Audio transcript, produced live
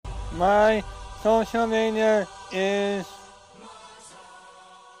My social media is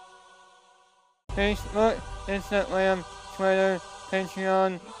Facebook, Instagram, Twitter,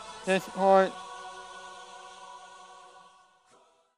 Patreon, Discord,